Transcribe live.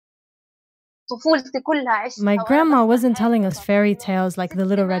My grandma wasn't telling us fairy tales like the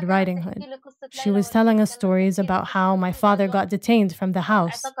Little Red Riding Hood. She was telling us stories about how my father got detained from the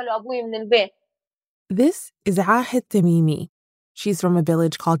house. This is Ahed Tamimi. She's from a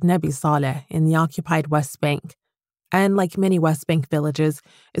village called Nebi Saleh in the occupied West Bank. And like many West Bank villages,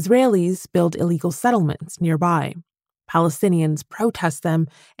 Israelis build illegal settlements nearby. Palestinians protest them,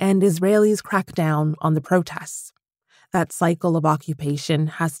 and Israelis crack down on the protests. That cycle of occupation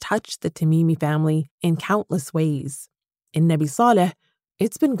has touched the Tamimi family in countless ways. In Nebi Saleh,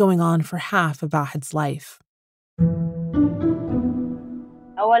 it's been going on for half of Ahed's life.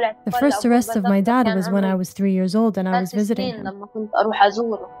 The first arrest of my dad was when I was 3 years old and I was visiting him.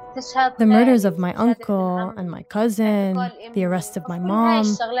 The murders of my uncle and my cousin, the arrest of my mom,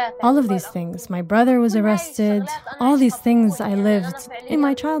 all of these things. My brother was arrested. All these things I lived in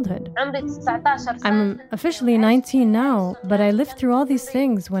my childhood. I'm officially 19 now, but I lived through all these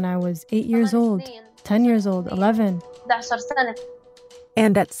things when I was 8 years old, 10 years old, 11.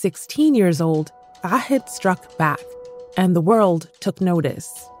 And at 16 years old, Ahed struck back, and the world took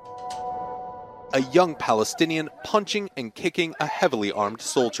notice. A young Palestinian punching and kicking a heavily armed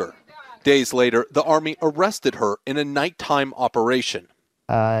soldier. Days later, the army arrested her in a nighttime operation.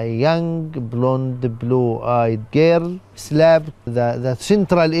 A young, blonde, blue-eyed girl slapped the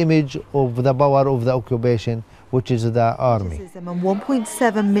central image of the power of the occupation, which is the army. And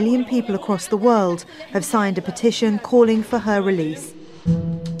 1.7 million people across the world have signed a petition calling for her release.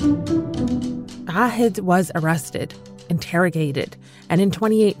 Ahed was arrested, interrogated, and in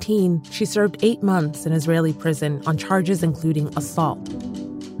 2018, she served 8 months in Israeli prison on charges including assault.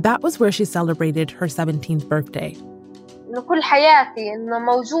 That was where she celebrated her 17th birthday.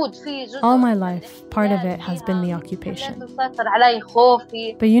 All my life, part of it has been the occupation. But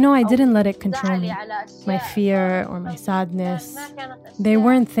I didn't let it control me. My fear or my sadness, they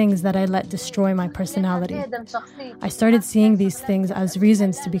weren't things that I let destroy my personality. I started seeing these things as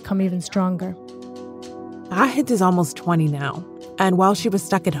reasons to become even stronger. Ahed is almost 20 now, and while she was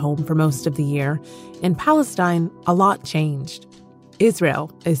stuck at home for most of the year, in Palestine, a lot changed.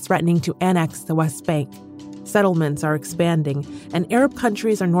 Israel is threatening to annex the West Bank. Settlements are expanding, and Arab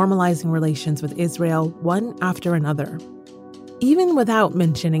countries are normalizing relations with Israel one after another. Even without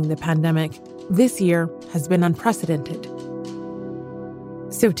mentioning the pandemic, this year has been unprecedented.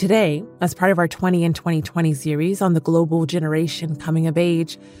 So today, as part of our 20 in 2020 series on the global generation coming of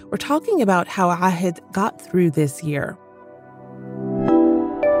age, we're talking about how Ahed got through this year.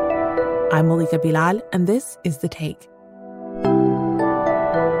 I'm Malika Bilal, and this is The Take.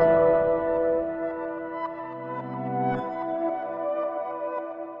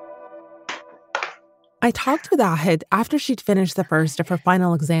 I talked with Ahed after she'd finished the first of her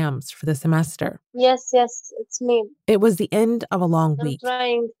final exams for the semester. Yes, it's me. It was the end of a long week.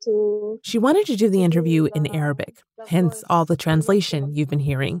 She wanted to do the interview in Arabic, hence all the translation you've been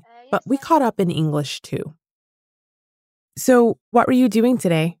hearing. But we caught up in English too. So, what were you doing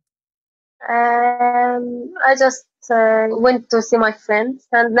today? I just went to see my friends,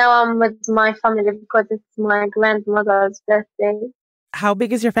 and now I'm with my family because it's my grandmother's birthday. How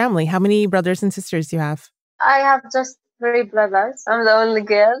big is your family? How many brothers and sisters do you have? I have just 3 brothers. I'm the only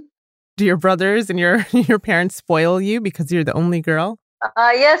girl. Do your brothers and your parents spoil you because you're the only girl?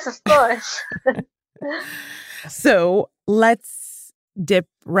 Yes, of course. So let's dip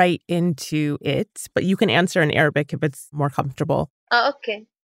right into it, but you can answer in Arabic if it's more comfortable. Okay.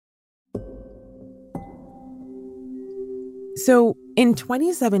 So in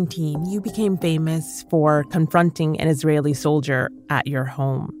 2017, you became famous for confronting an Israeli soldier at your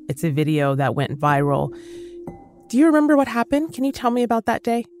home. It's a video that went viral. Do you remember what happened? Can you tell me about that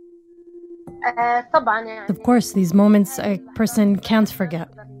day? Of course, these moments a person can't forget.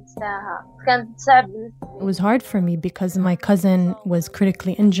 It was hard for me because my cousin was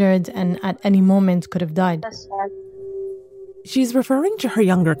critically injured and at any moment could have died. She's referring to her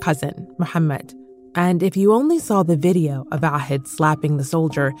younger cousin, Muhammad. And if you only saw the video of Ahed slapping the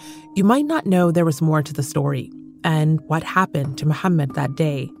soldier, you might not know there was more to the story and what happened to Muhammad that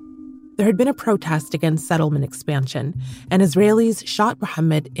day. There had been a protest against settlement expansion, and Israelis shot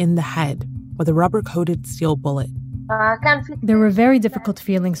Muhammad in the head with a rubber-coated steel bullet. There were very difficult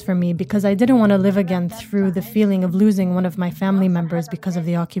feelings for me because I didn't want to live again through the feeling of losing one of my family members because of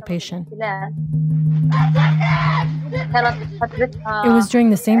the occupation. It was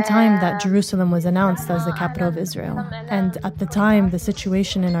during the same time that Jerusalem was announced as the capital of Israel. And at the time, the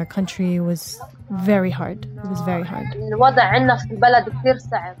situation in our country was very hard. It was very hard.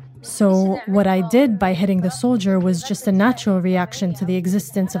 So what I did by hitting the soldier was just a natural reaction to the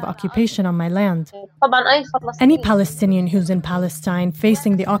existence of occupation on my land. Any Palestinian who's in Palestine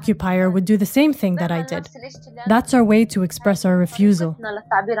facing the occupier would do the same thing that I did. That's our way to express our refusal.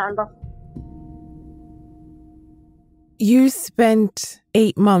 You spent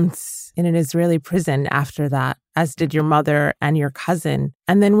 8 months in an Israeli prison after that, as did your mother and your cousin.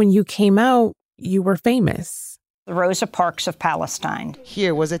 And then when you came out, you were famous. The Rosa Parks of Palestine.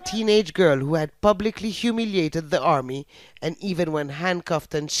 Here was a teenage girl who had publicly humiliated the army, and even when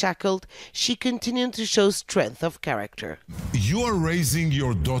handcuffed and shackled, she continued to show strength of character. You are raising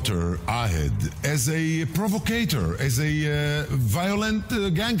your daughter, Ahed, as a provocator, as a violent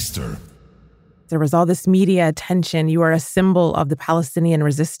gangster. There was all this media attention. You are a symbol of the Palestinian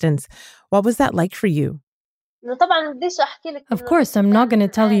resistance. What was that like for you? Of course, I'm not going to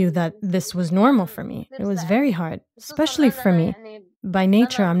tell you that this was normal for me. It was very hard, especially for me. By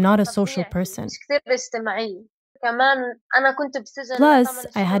nature, I'm not a social person. Plus,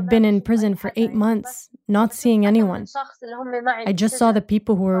 I had been in prison for 8 months, not seeing anyone. I just saw the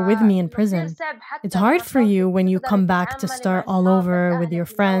people who were with me in prison. It's hard for you when you come back to start all over with your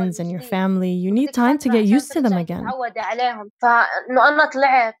friends and your family. You need time to get used to them again.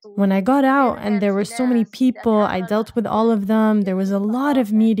 When I got out and there were so many people, I dealt with all of them. There was a lot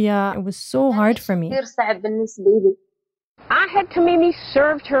of media. It was so hard for me. Ahed Tamimi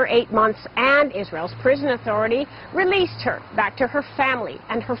served her 8 months, and Israel's prison authority released her back to her family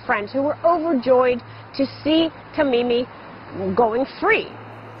and her friends, who were overjoyed to see Tamimi going free.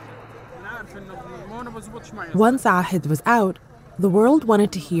 Once Ahed was out, the world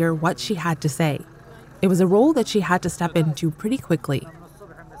wanted to hear what she had to say. It was a role that she had to step into pretty quickly.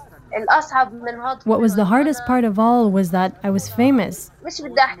 What was the hardest part of all was that I was famous.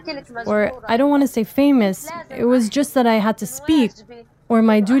 Or, I don't want to say famous, it was just that I had to speak. Or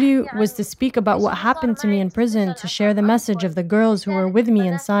my duty was to speak about what happened to me in prison, to share the message of the girls who were with me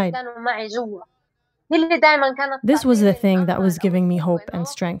inside. This was the thing that was giving me hope and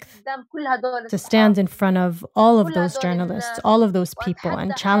strength. To stand in front of all of those journalists, all of those people,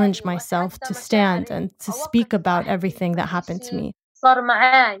 and challenge myself to stand and to speak about everything that happened to me.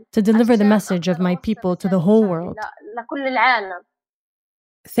 To deliver the message of my people to the whole world.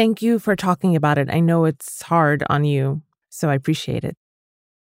 Thank you for talking about it. I know it's hard on you, so I appreciate it.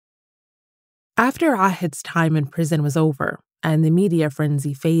 After Ahed's time in prison was over and the media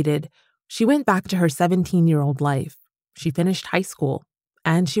frenzy faded, she went back to her 17-year-old life. She finished high school,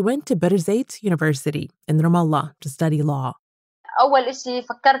 and she went to Birzeit University in Ramallah to study law.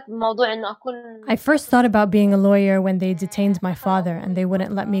 I first thought about being a lawyer when they detained my father and they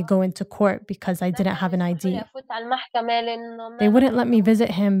wouldn't let me go into court because I didn't have an ID. They wouldn't let me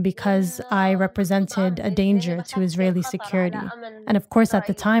visit him because I represented a danger to Israeli security. And of course, at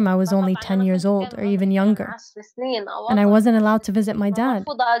the time, I was only 10 years old or even younger. And I wasn't allowed to visit my dad.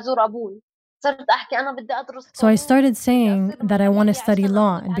 So I started saying that I want to study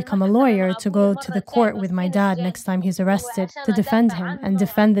law and become a lawyer to go to the court with my dad next time he's arrested to defend him and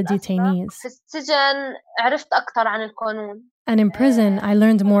defend the detainees. And in prison, I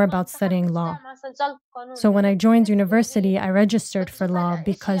learned more about studying law. So when I joined university, I registered for law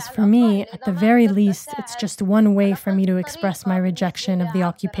because for me, at the very least, it's just one way for me to express my rejection of the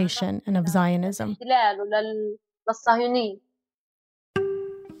occupation and of Zionism.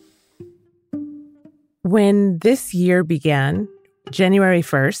 When this year began, January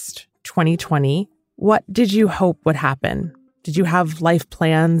 1st, 2020, what did you hope would happen? Did you have life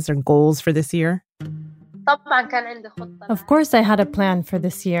plans or goals for this year? Of course, I had a plan for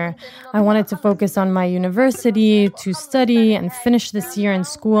this year. I wanted to focus on my university, to study and finish this year in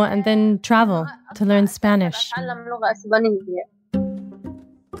school, and then travel to learn Spanish.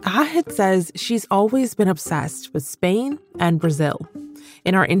 Ahed says she's always been obsessed with Spain and Brazil.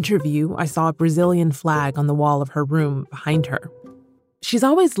 In our interview, I saw a Brazilian flag on the wall of her room behind her. She's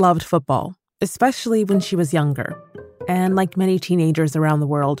always loved football, especially when she was younger. And like many teenagers around the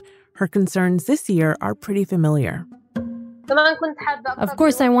world, her concerns this year are pretty familiar. Of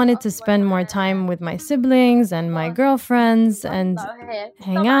course, I wanted to spend more time with my siblings and my girlfriends and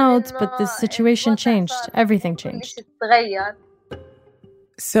hang out, but this situation changed. Everything changed.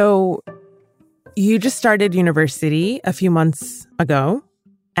 So you just started university a few months ago,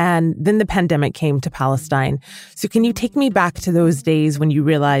 and then the pandemic came to Palestine. So can you take me back to those days when you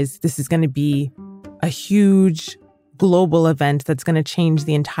realized this is going to be a huge global event that's going to change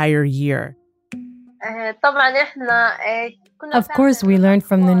the entire year? Of course, we learned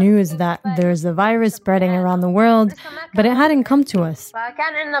from the news that there's a virus spreading around the world, but it hadn't come to us.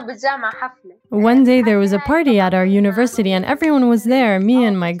 One day there was a party at our university and everyone was there, me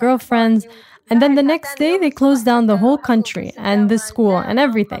and my girlfriends, And then the next day, they closed down the whole country and the school and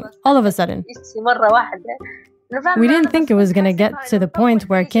everything, all of a sudden. We didn't think it was going to get to the point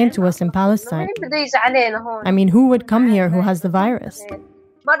where it came to us in Palestine. I mean, who would come here who has the virus?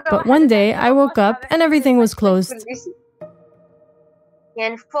 But one day, I woke up and everything was closed.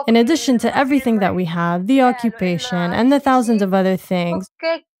 In addition to everything that we have, the occupation and the thousands of other things.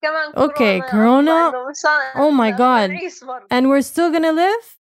 Okay, Corona? Oh my God. And we're still going to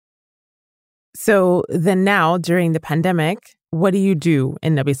live? So then now, during the pandemic, what do you do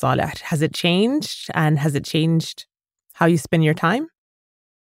in Nabi Saleh? Has it changed? And has it changed how you spend your time?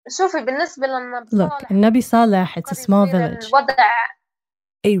 Look, in Nabi Saleh, it's a small village.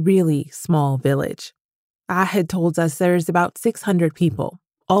 A really small village. Ahid told us there's about 600 people,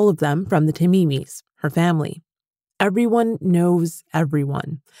 all of them from the Tamimis, her family. Everyone knows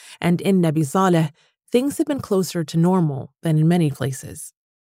everyone. And in Nabi Saleh, things have been closer to normal than in many places.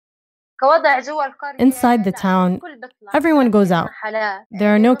 Inside the town, everyone goes out.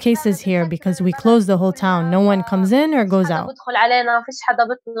 There are no cases here because we close the whole town. No one comes in or goes out.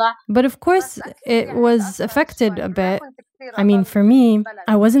 But of course, it was affected a bit. I mean, for me,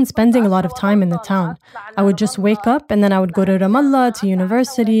 I wasn't spending a lot of time in the town. I would just wake up and then I would go to Ramallah, to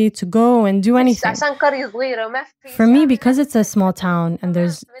university, to go and do anything. For me, because it's a small town and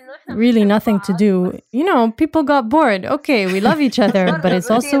there's really nothing to do, you know, people got bored. Okay, we love each other, but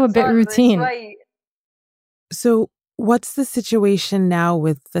it's also a bit routine. So what's the situation now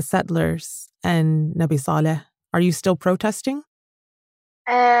with the settlers and Nabi Saleh? Are you still protesting?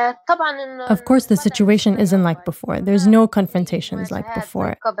 Of course, the situation isn't like before. There's no confrontations like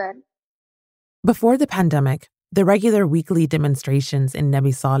before. Before the pandemic, the regular weekly demonstrations in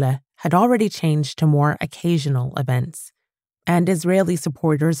Nabi Saleh had already changed to more occasional events. And Israeli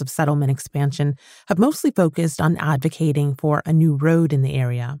supporters of settlement expansion have mostly focused on advocating for a new road in the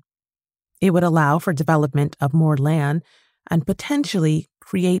area. It would allow for development of more land and potentially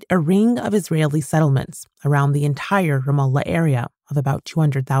create a ring of Israeli settlements around the entire Ramallah area of about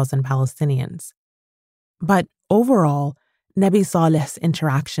 200,000 Palestinians. But overall, Nabi Saleh's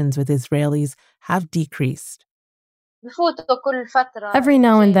interactions with Israelis have decreased. Every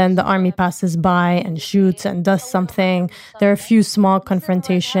now and then, the army passes by and shoots and does something. There are a few small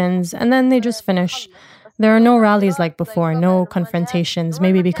confrontations, and then they just finish. There are no rallies like before, no confrontations,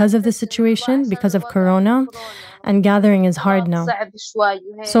 maybe because of the situation, because of Corona, and gathering is hard now.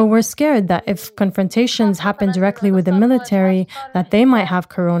 So we're scared that if confrontations happen directly with the military, that they might have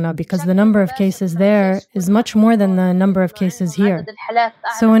Corona because the number of cases there is much more than the number of cases here.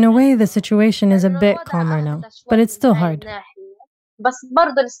 So in a way, the situation is a bit calmer now, but it's still hard.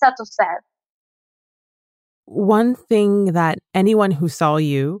 One thing that anyone who saw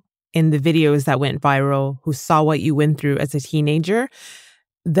you in the videos that went viral, who saw what you went through as a teenager,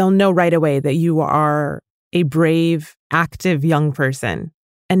 they'll know right away that you are a brave, active young person.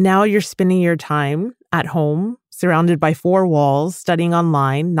 And now you're spending your time at home, surrounded by four walls, studying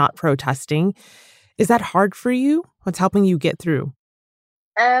online, not protesting. Is that hard for you? What's helping you get through?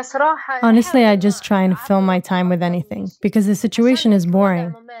 Honestly, I just try and fill my time with anything because the situation is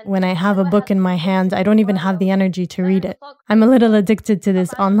boring. When I have a book in my hand, I don't even have the energy to read it. I'm a little addicted to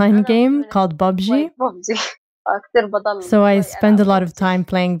this online game called PUBG. So I spend a lot of time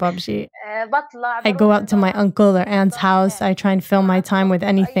playing PUBG. I go out to my uncle or aunt's house. I try and fill my time with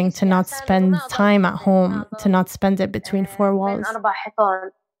anything to not spend time at home, to not spend it between four walls.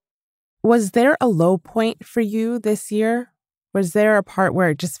 Was there a low point for you this year? Was there a part where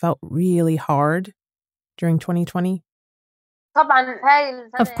it just felt really hard during 2020?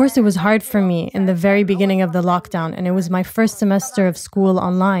 Of course, it was hard for me in the very beginning of the lockdown, and it was my first semester of school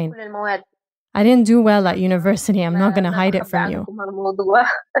online. I didn't do well at university. I'm not going to hide it from you.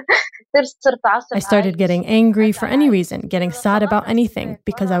 I started getting angry for any reason, getting sad about anything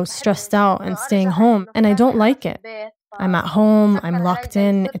because I was stressed out and staying home, and I don't like it. I'm at home, I'm locked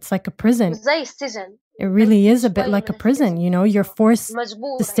in. It's like a prison. It really is a bit like a prison, you know? You're forced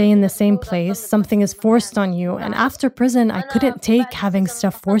to stay in the same place. Something is forced on you. And after prison, I couldn't take having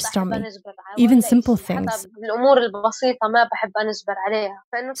stuff forced on me, even simple things. So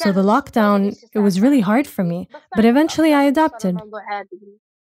the lockdown, it was really hard for me. But eventually I adapted.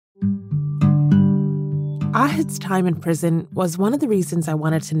 Ahid's time in prison was one of the reasons I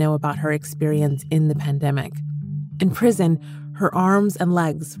wanted to know about her experience in the pandemic. In prison, her arms and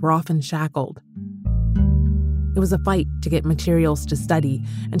legs were often shackled. It was a fight to get materials to study,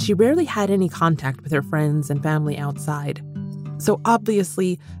 and she rarely had any contact with her friends and family outside. So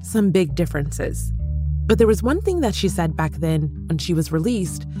obviously, some big differences. But there was one thing that she said back then when she was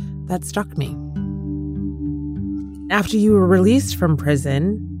released that struck me. After you were released from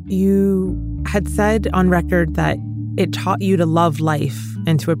prison, you had said on record that it taught you to love life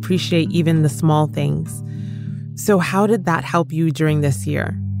and to appreciate even the small things. So how did that help you during this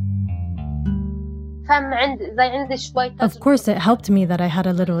year? Of course, it helped me that I had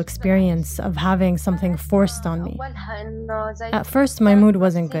a little experience of having something forced on me. At first, my mood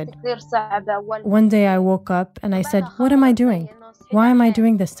wasn't good. One day I woke up and I said, what am I doing? Why am I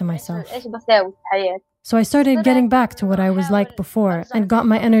doing this to myself? So I started getting back to what I was like before and got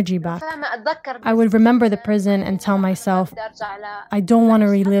my energy back. I would remember the prison and tell myself, I don't want to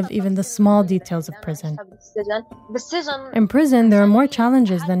relive even the small details of prison. In prison, there are more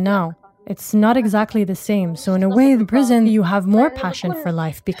challenges than now. It's not exactly the same. So in a way, in prison, you have more passion for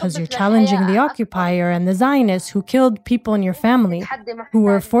life because you're challenging the occupier and the Zionists who killed people in your family, who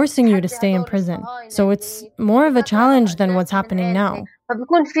were forcing you to stay in prison. So it's more of a challenge than what's happening now. But,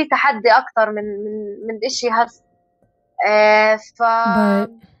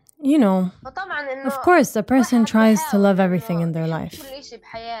 you know, of course, a person tries to love everything in their life.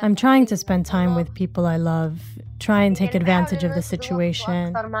 I'm trying to spend time with people I love, try and take advantage of the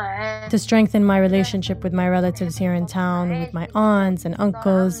situation, to strengthen my relationship with my relatives here in town, with my aunts and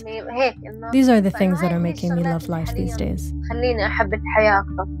uncles. These are the things that are making me love life these days.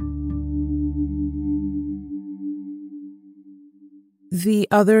 The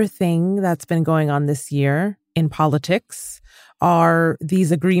other thing that's been going on this year in politics are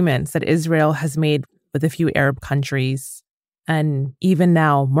these agreements that Israel has made with a few Arab countries. And even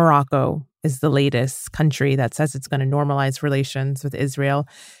now, Morocco is the latest country that says it's going to normalize relations with Israel.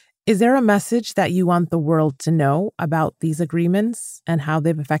 Is there a message that you want the world to know about these agreements and how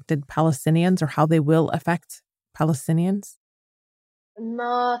they've affected Palestinians or how they will affect Palestinians?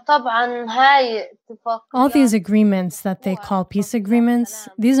 All these agreements that they call peace agreements,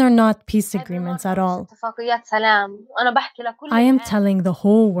 these are not peace agreements at all. I am telling the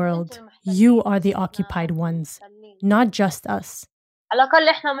whole world, you are the occupied ones, not just us.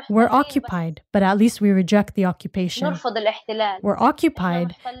 We're occupied, but at least we reject the occupation. We're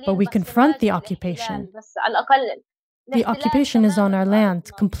occupied, but we confront the occupation. The occupation is on our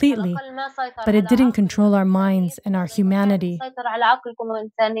land completely, but it didn't control our minds and our humanity.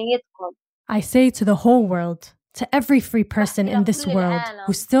 I say to the whole world, to every free person in this world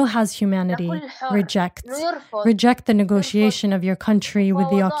who still has humanity, reject the negotiation of your country with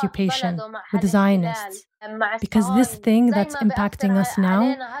the occupation, with the Zionists. Because this thing that's impacting us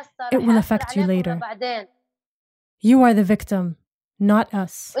now, it will affect you later. You are the victim, not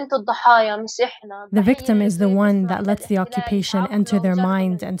us. The victim is the one that lets the occupation enter their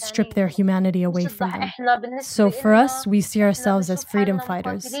mind and strip their humanity away from them. So for us, we see ourselves as freedom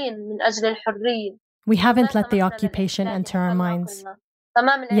fighters. We haven't let the occupation enter our minds.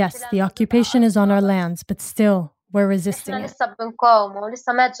 Yes, the occupation is on our lands, but still, we're resisting it.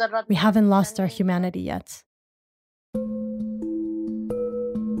 We haven't lost our humanity yet.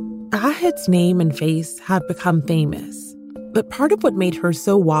 Ahed's name and face have become famous. But part of what made her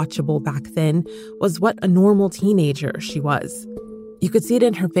so watchable back then was what a normal teenager she was. You could see it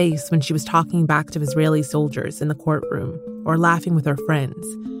in her face when she was talking back to Israeli soldiers in the courtroom or laughing with her friends.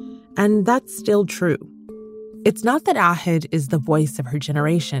 And that's still true. It's not that Ahed is the voice of her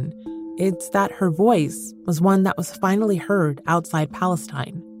generation. It's that her voice was one that was finally heard outside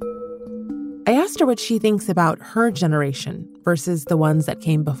Palestine. I asked her what she thinks about her generation versus the ones that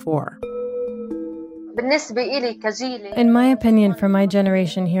came before. In my opinion, for my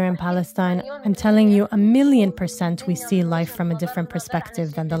generation here in Palestine, I'm telling you 1,000,000% we see life from a different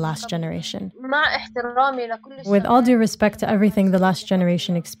perspective than the last generation. With all due respect to everything the last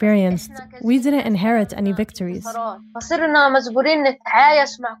generation experienced, we didn't inherit any victories.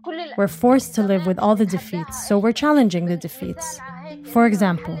 We're forced to live with all the defeats, so we're challenging the defeats. For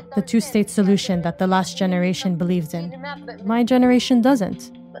example, the two-state solution that the last generation believed in. My generation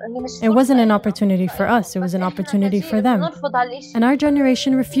doesn't. It wasn't an opportunity for us, it was an opportunity for them. And our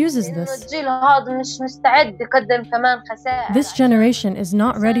generation refuses this. This generation is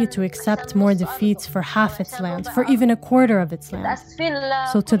not ready to accept more defeats for half its land, for even a quarter of its land.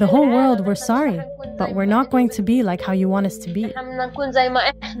 So to the whole world, we're sorry, but we're not going to be like how you want us to be.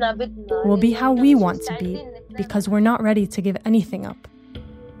 We'll be how we want to be, because we're not ready to give anything up.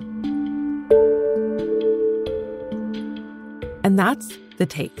 And that's The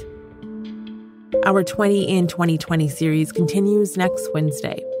Take. Our 20 in 2020 series continues next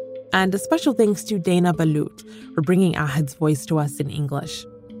Wednesday. And a special thanks to Dana Balut for bringing Ahed's voice to us in English.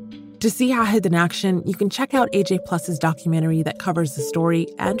 To see Ahed in action, you can check out AJ Plus's documentary that covers the story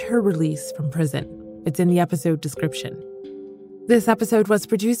and her release from prison. It's in the episode description. This episode was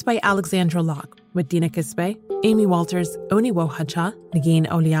produced by Alexandra Locke with Dina Kispe Amy Walters, Oni Wohacha, Nagin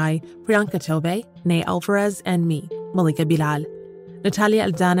Oliai, Priyanka Tilbe, Nay Alvarez, and me, Malika Bilal. Natalia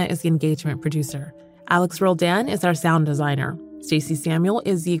Aldana is the engagement producer. Alex Roldan is our sound designer. Stacey Samuel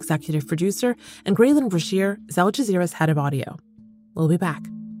is the executive producer, and Graylin Brashear is Al Jazeera's head of audio. We'll be back.